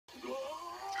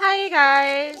Hi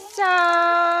guys, so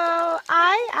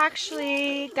I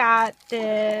actually got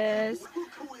this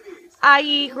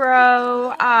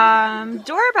iEGrow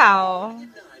doorbell,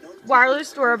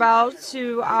 wireless doorbell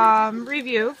to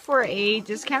review for a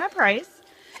discounted price.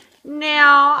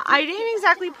 Now, I didn't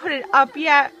exactly put it up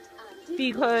yet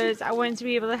because I wanted to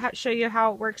be able to show you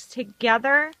how it works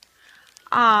together,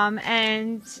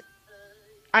 and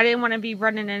I didn't want to be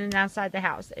running in and outside the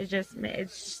house. It's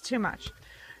just too much.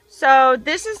 So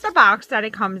this is the box that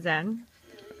it comes in.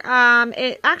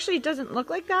 It actually doesn't look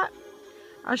like that.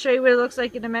 I'll show you what it looks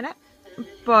like in a minute.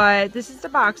 But this is the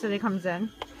box that it comes in.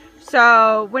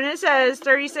 So when it says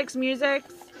 36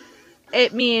 musics,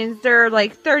 it means there are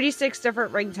like 36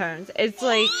 different ringtones. It's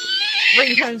like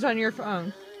ringtones on your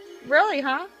phone. Really,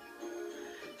 huh?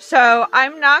 So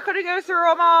I'm not going to go through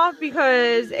them all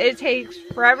because it takes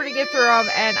forever to get through them,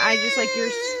 and I just like your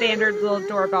standard little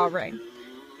doorbell ring.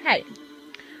 Hey.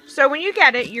 So when you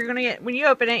get it, when you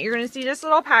open it, you're going to see this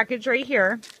little package right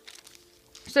here.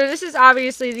 So this is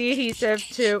obviously the adhesive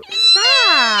to,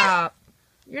 stop!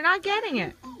 You're not getting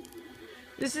it.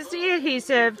 This is the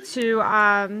adhesive to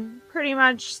pretty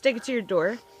much stick it to your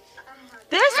door.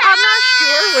 This, I'm not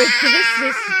sure what this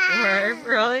is for,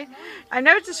 really. I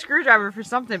know it's a screwdriver for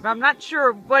something, but I'm not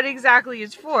sure what exactly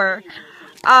it's for.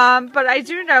 But I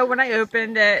do know when I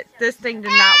opened it, this thing did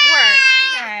not work.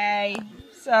 Okay.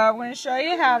 So I'm going to show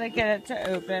you how to get it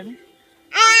to open.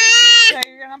 So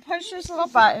you're going to push this little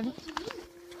button,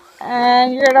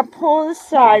 and you're going to pull the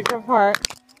sides apart,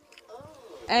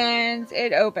 and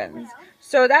it opens.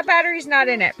 So that battery's not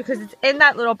in it because it's in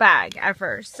that little bag at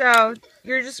first. So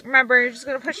you're just going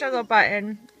to push that little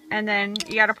button, and then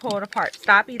you got to pull it apart.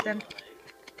 Stop, Ethan.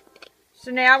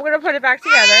 So now I'm going to put it back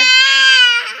together.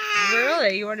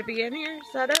 Really? You want to be in here?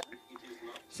 Is that it?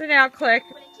 So now click.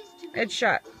 It's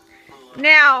shut.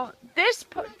 Now,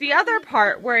 the other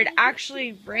part where it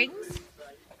actually rings,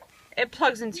 it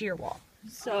plugs into your wall.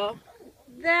 So,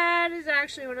 that is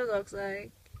actually what it looks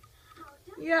like.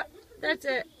 Yep, that's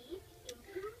it.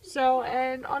 So,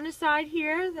 and on the side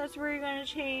here, that's where you're going to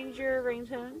change your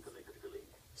ringtones.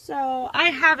 So,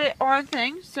 I have it on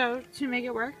thing, so to make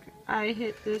it work, I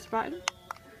hit this button.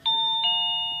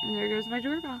 And there goes my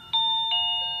doorbell.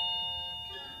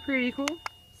 Pretty cool.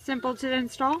 Simple to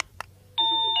install.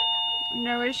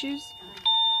 No issues.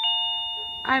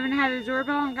 I haven't had a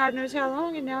doorbell in God knows how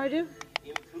long, and now I do.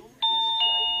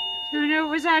 Who knew it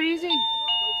was that easy?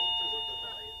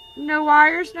 No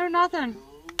wires, no nothing.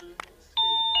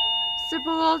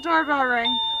 Simple little doorbell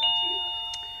ring.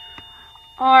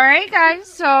 Alright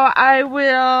guys, so I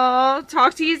will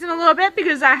talk to you in a little bit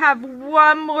because I have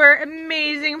one more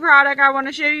amazing product I want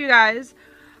to show you guys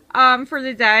for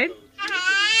the day.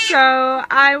 So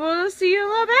I will see you in a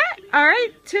little bit.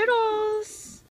 Alright, toodles.